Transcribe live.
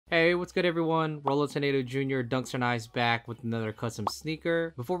Hey, what's good everyone? Rolo Tornado Jr. dunksrnice back with another custom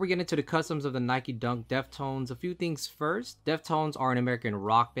sneaker. Before we get into the customs of the Nike Dunk Deftones, a few things first. Deftones are an American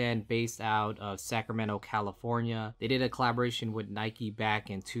rock band based out of Sacramento, California. They did a collaboration with Nike back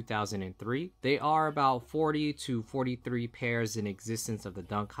in 2003. They are about 40 to 43 pairs in existence of the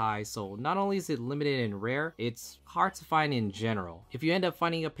Dunk High, so not only is it limited and rare, it's hard to find in general. If you end up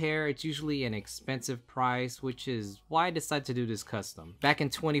finding a pair, it's usually an expensive price, which is why I decided to do this custom. Back in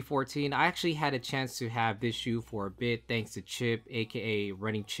 2014, I actually had a chance to have this shoe for a bit thanks to Chip, aka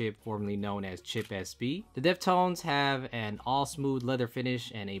Running Chip, formerly known as Chip SB. The Deftones have an all smooth leather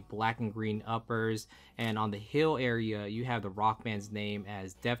finish and a black and green uppers, and on the heel area you have the rock band's name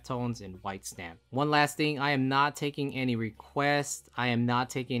as Deftones in white stamp. One last thing, I am not taking any requests, I am not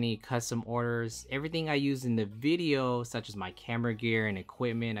taking any custom orders. Everything I use in the video, such as my camera gear and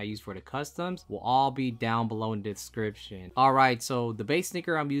equipment I use for the customs, will all be down below in the description. Alright, so the base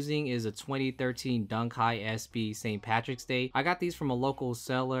sneaker I'm using is a 2013 Dunk High SB St. Patrick's Day. I got these from a local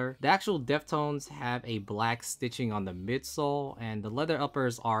seller. The actual Deftones have a black stitching on the midsole, and the leather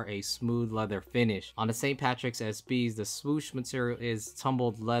uppers are a smooth leather finish. On the St. Patrick's SBs, the swoosh material is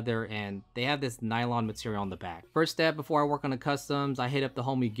tumbled leather and they have this nylon material on the back. First step before I work on the customs, I hit up the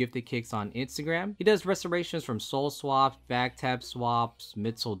homie Gifted Kicks on Instagram. He does restorations from sole swaps, back tab swaps,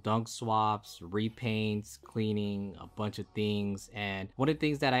 midsole dunk swaps, repaints, cleaning, a bunch of things. And one of the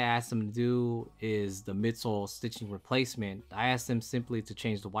things that I asked him to do is the midsole stitching replacement. I asked him simply to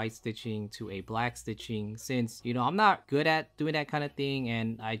change the white stitching to a black stitching since, you know, I'm not good at doing that kind of thing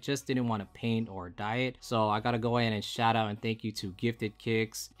and I just didn't want to paint or dye it. So I gotta go ahead and shout out and thank you to Gifted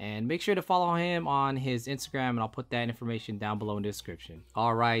Kicks, and make sure to follow him on his Instagram, and I'll put that information down below in the description.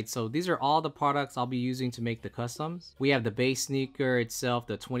 Alright, so these are all the products I'll be using to make the customs. We have the base sneaker itself,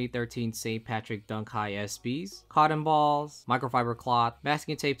 the 2013 St. Patrick Dunk High SBs, cotton balls, microfiber cloth,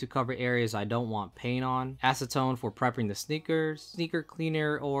 masking tape to cover areas I don't want paint on, acetone for prepping the sneakers, sneaker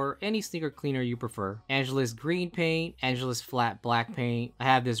cleaner or any sneaker cleaner you prefer, Angelus green paint, Angelus flat black paint. I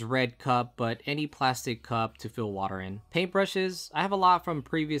have this red cup, but any plastic cup to fill water in. Paintbrushes, I have a lot from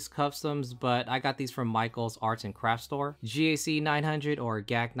previous customs, but I got these from Michael's Arts and Craft Store. GAC 900 or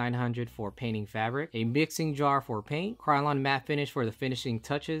GAC 900 for painting fabric, a mixing jar for paint, Krylon matte finish for the finishing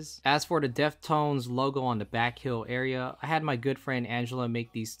touches. As for the Deftones logo on the back heel area, I had my good friend Angela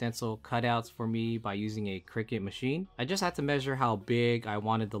make these stencil cutouts for me by using a Cricut machine. I just had to measure how big I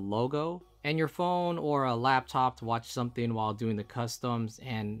wanted the logo and your phone or a laptop to watch something while doing the customs,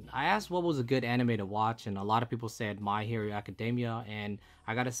 and I asked what was a good anime to watch, and a lot of people said My Hero Academia, and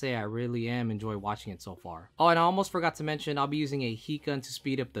I gotta say I really am enjoying watching it so far. Oh, and I almost forgot to mention I'll be using a heat gun to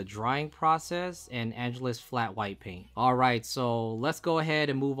speed up the drying process and Angelus flat white paint. Alright, so let's go ahead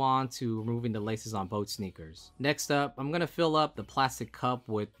and move on to removing the laces on both sneakers. Next up, I'm gonna fill up the plastic cup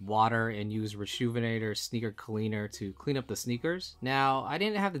with water and use Rejuvenator sneaker cleaner to clean up the sneakers. Now, I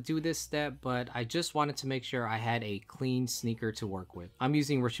didn't have to do this step, but I just wanted to make sure I had a clean sneaker to work with. I'm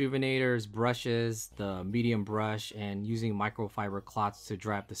using Rejuvenator's brushes, the medium brush, and using microfiber cloths to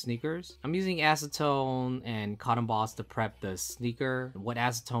dry up the sneakers. I'm using acetone and cotton balls to prep the sneaker. What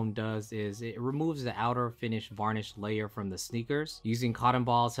acetone does is it removes the outer finish varnish layer from the sneakers. Using cotton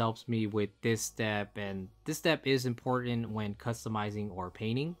balls helps me with this step, and this step is important when customizing or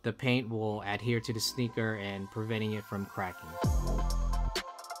painting. The paint will adhere to the sneaker and preventing it from cracking.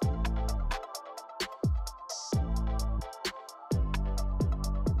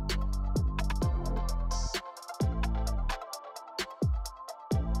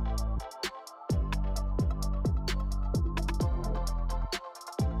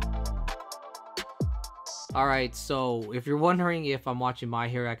 Alright, so if you're wondering if I'm watching My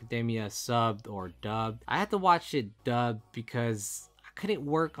Hero Academia subbed or dubbed, I had to watch it dubbed because I couldn't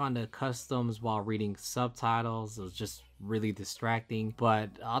work on the customs while reading subtitles. It was just really distracting.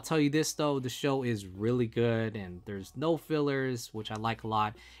 But I'll tell you this though, the show is really good and there's no fillers, which I like a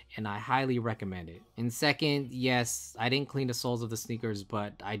lot, and I highly recommend it. And second, yes, I didn't clean the soles of the sneakers,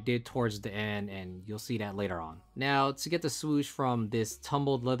 but I did towards the end, and you'll see that later on. Now, to get the swoosh from this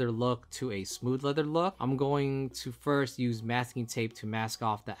tumbled leather look to a smooth leather look, I'm going to first use masking tape to mask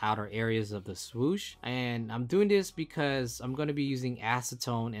off the outer areas of the swoosh. And I'm doing this because I'm going to be using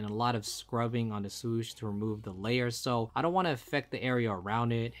acetone and a lot of scrubbing on the swoosh to remove the layers, so I don't want to affect the area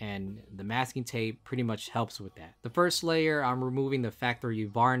around it, and the masking tape pretty much helps with that. The first layer, I'm removing the factory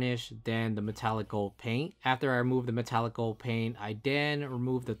varnish, then the metallic gold paint. After I remove the metallic gold paint, I then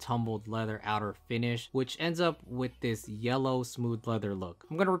remove the tumbled leather outer finish, which ends up with this yellow smooth leather look.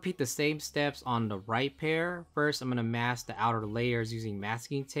 I'm going to repeat the same steps on the right pair. First, I'm going to mask the outer layers using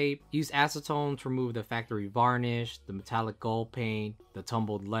masking tape. Use acetone to remove the factory varnish, the metallic gold paint, the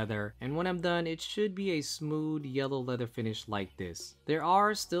tumbled leather, and when I'm done it should be a smooth yellow leather finish like this. There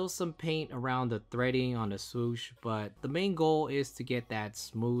are still some paint around the threading on the swoosh, but the main goal is to get that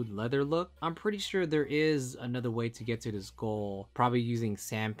smooth leather look. I'm pretty sure there is another way to get to this goal, probably using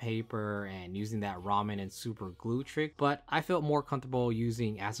sandpaper and using that ramen and super glue trick, but I felt more comfortable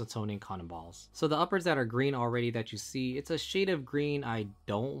using acetone and cotton balls. So the uppers that are green already that you see, it's a shade of green I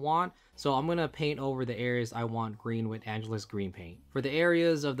don't want, so I'm gonna paint over the areas I want green with Angelus green paint. For the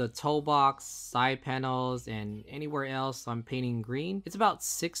areas of the toe box, side panels, and anywhere else I'm painting green, it's about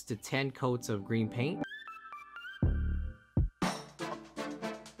 6 to 10 coats of green paint.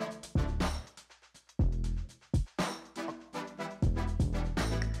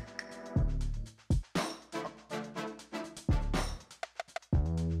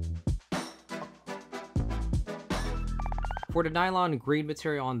 For the nylon green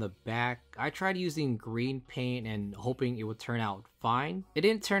material on the back, I tried using green paint and hoping it would turn out fine. It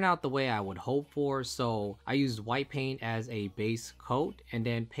didn't turn out the way I would hope for, so I used white paint as a base coat and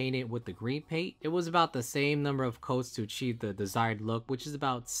then painted with the green paint. It was about the same number of coats to achieve the desired look, which is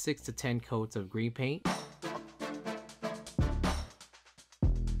about 6 to 10 coats of green paint.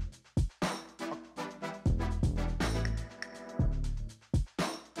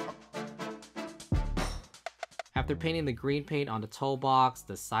 After painting the green paint on the toe box,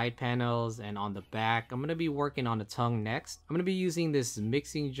 the side panels, and on the back, I'm going to be working on the tongue next. I'm going to be using this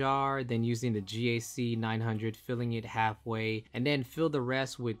mixing jar, then using the GAC 900, filling it halfway, and then fill the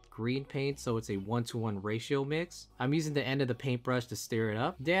rest with green paint so it's a 1-to-1 ratio mix. I'm using the end of the paintbrush to stir it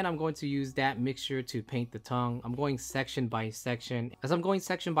up. Then I'm going to use that mixture to paint the tongue. I'm going section by section. As I'm going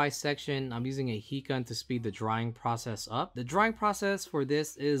section by section, I'm using a heat gun to speed the drying process up. The drying process for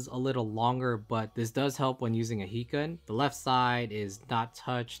this is a little longer, but this does help when using a heat gun. The left side is not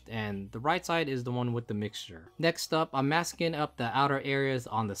touched and the right side is the one with the mixture. Next up, I'm masking up the outer areas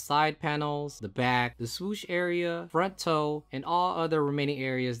on the side panels, the back, the swoosh area, front toe, and all other remaining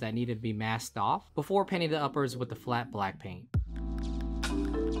areas that needed to be masked off before painting the uppers with the flat black paint.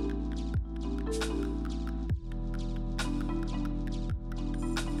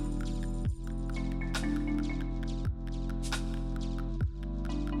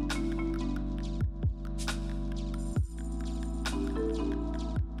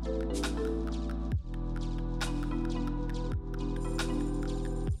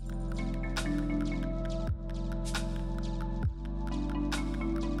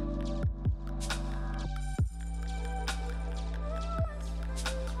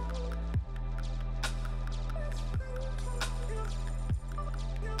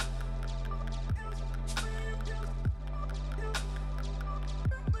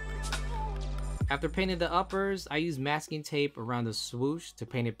 After painting the uppers, I use masking tape around the swoosh to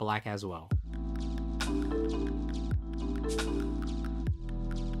paint it black as well.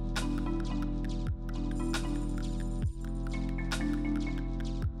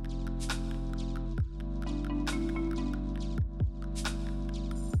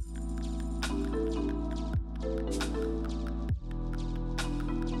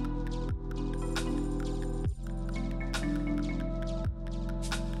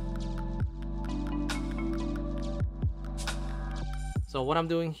 So what I'm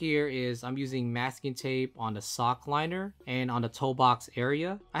doing here is I'm using masking tape on the sock liner and on the toe box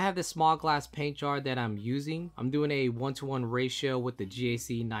area. I have this small glass paint jar that I'm using. I'm doing a 1-to-1 ratio with the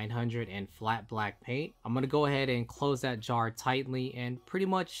GAC 900 and flat black paint. I'm going to go ahead and close that jar tightly and pretty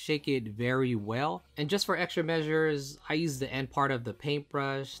much shake it very well. And just for extra measures, I use the end part of the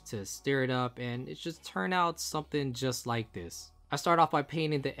paintbrush to stir it up and it just turned out something just like this. I start off by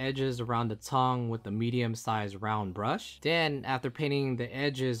painting the edges around the tongue with a medium-sized round brush. Then, after painting the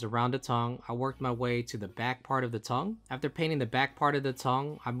edges around the tongue, I worked my way to the back part of the tongue. After painting the back part of the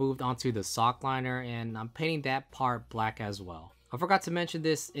tongue, I moved onto the sock liner and I'm painting that part black as well. I forgot to mention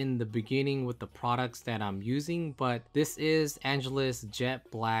this in the beginning with the products that I'm using, but this is Angelus Jet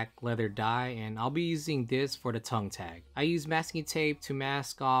Black Leather Dye and I'll be using this for the tongue tag. I use masking tape to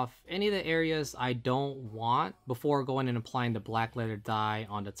mask off any of the areas I don't want before going and applying the black leather dye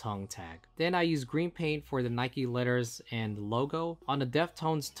on the tongue tag. Then I use green paint for the Nike letters and the logo. On the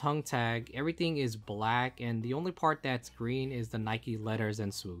Deftones tongue tag, everything is black and the only part that's green is the Nike letters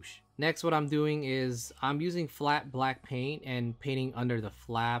and swoosh. Next, what I'm doing is I'm using flat black paint and painting under the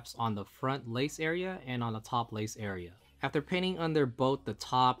flaps on the front lace area and on the top lace area. After painting under both the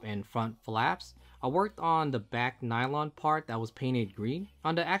top and front flaps, I worked on the back nylon part that was painted green.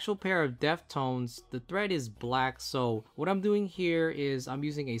 On the actual pair of Deftones, the thread is black, so what I'm doing here is I'm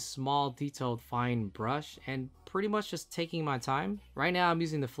using a small detailed fine brush and pretty much just taking my time. Right now I'm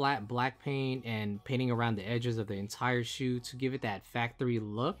using the flat black paint and painting around the edges of the entire shoe to give it that factory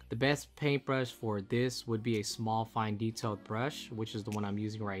look. The best paintbrush for this would be a small fine detailed brush, which is the one I'm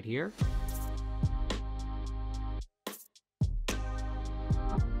using right here.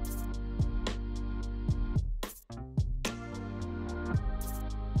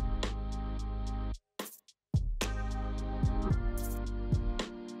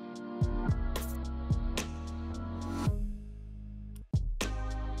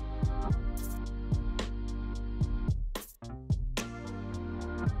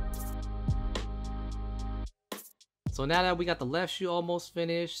 So now that we got the left shoe almost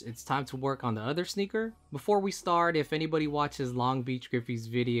finished, it's time to work on the other sneaker. Before we start, if anybody watches Long Beach Griffey's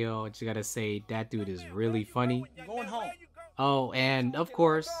video, I just gotta say that dude is really funny. Going home. Oh, and of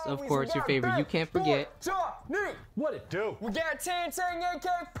course, your favorite, you can't forget. What it do? We got 10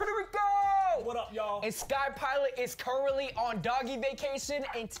 AK Puerto Rico! What up, y'all? And Sky Pilot is currently on doggy vacation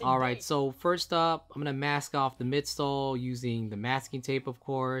and today... Alright, so first up, I'm gonna mask off the midsole using the masking tape, of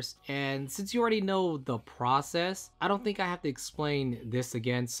course. And since you already know the process, I don't think I have to explain this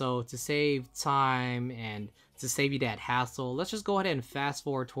again. So to save time and to save you that hassle, let's just go ahead and fast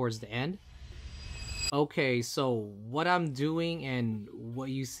forward towards the end. Okay, so what I'm doing and what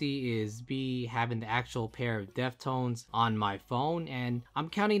you see is me having the actual pair of Deftones on my phone, and I'm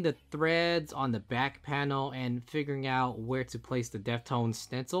counting the threads on the back panel and figuring out where to place the Deftones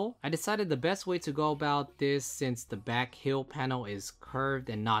stencil. I decided the best way to go about this, since the back heel panel is curved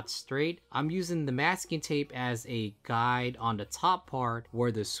and not straight, I'm using the masking tape as a guide on the top part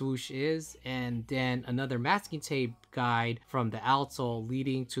where the swoosh is, and then another masking tape guide from the outsole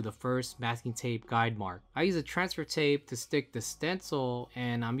leading to the first masking tape guide mark. I use a transfer tape to stick the stencil,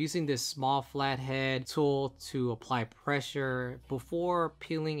 and I'm using this small flathead tool to apply pressure before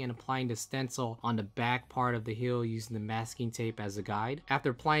peeling and applying the stencil on the back part of the heel using the masking tape as a guide. After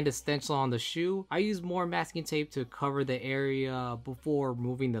applying the stencil on the shoe, I use more masking tape to cover the area before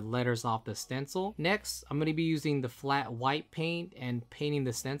removing the letters off the stencil. Next, I'm going to be using the flat white paint and painting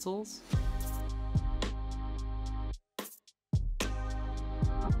the stencils.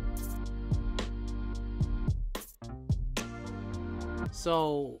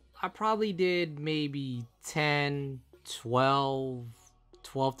 So I probably did maybe 12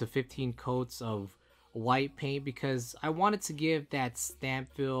 to 15 coats of white paint because I wanted to give that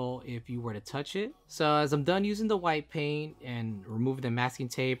stamp feel if you were to touch it. So as I'm done using the white paint and removing the masking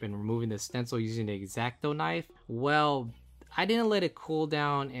tape and removing the stencil using the X-Acto knife, well, I didn't let it cool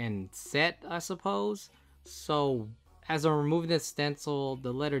down and set, I suppose. So as I'm removing the stencil,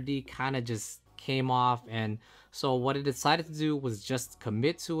 the letter D kind of just came off, and so what I decided to do was just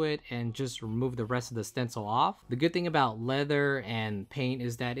commit to it and just remove the rest of the stencil off. The good thing about leather and paint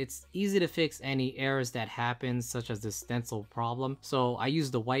is that it's easy to fix any errors that happen, such as the stencil problem. So I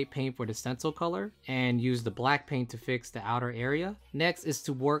used the white paint for the stencil color and used the black paint to fix the outer area. Next is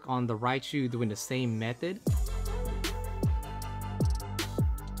to work on the right shoe doing the same method.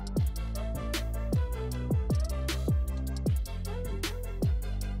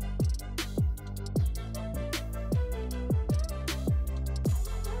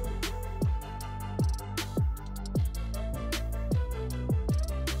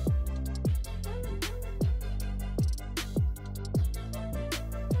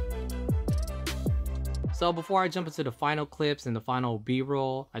 So before I jump into the final clips and the final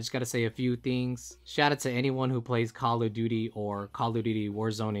B-roll, I just gotta say a few things. Shout out to anyone who plays Call of Duty or Call of Duty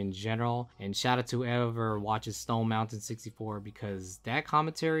Warzone in general, and shout out to whoever watches Stone Mountain 64 because that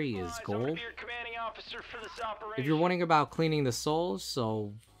commentary is gold. If you're wondering about cleaning the soles,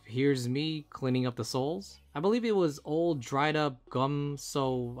 so here's me cleaning up the soles. I believe it was old dried up gum,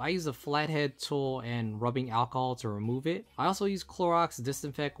 so I use a flathead tool and rubbing alcohol to remove it. I also use Clorox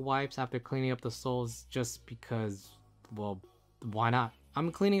disinfect wipes after cleaning up the soles just because, well, why not? I'm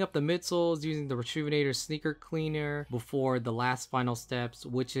cleaning up the midsoles using the Retrievinator sneaker cleaner before the last final steps,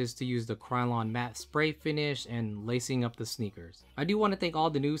 which is to use the Krylon matte spray finish and lacing up the sneakers. I do want to thank all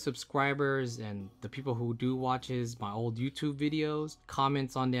the new subscribers and the people who do watches my old YouTube videos,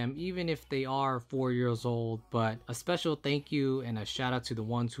 comments on them even if they are 4 years old, but a special thank you and a shout out to the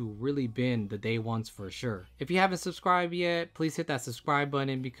ones who really been the day ones for sure. If you haven't subscribed yet, please hit that subscribe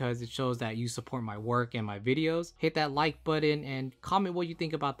button because it shows that you support my work and my videos. Hit that like button and comment what you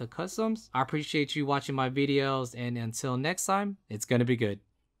think about the customs. I appreciate you watching my videos, and until next time, it's gonna be good.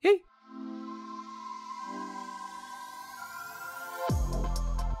 Hey!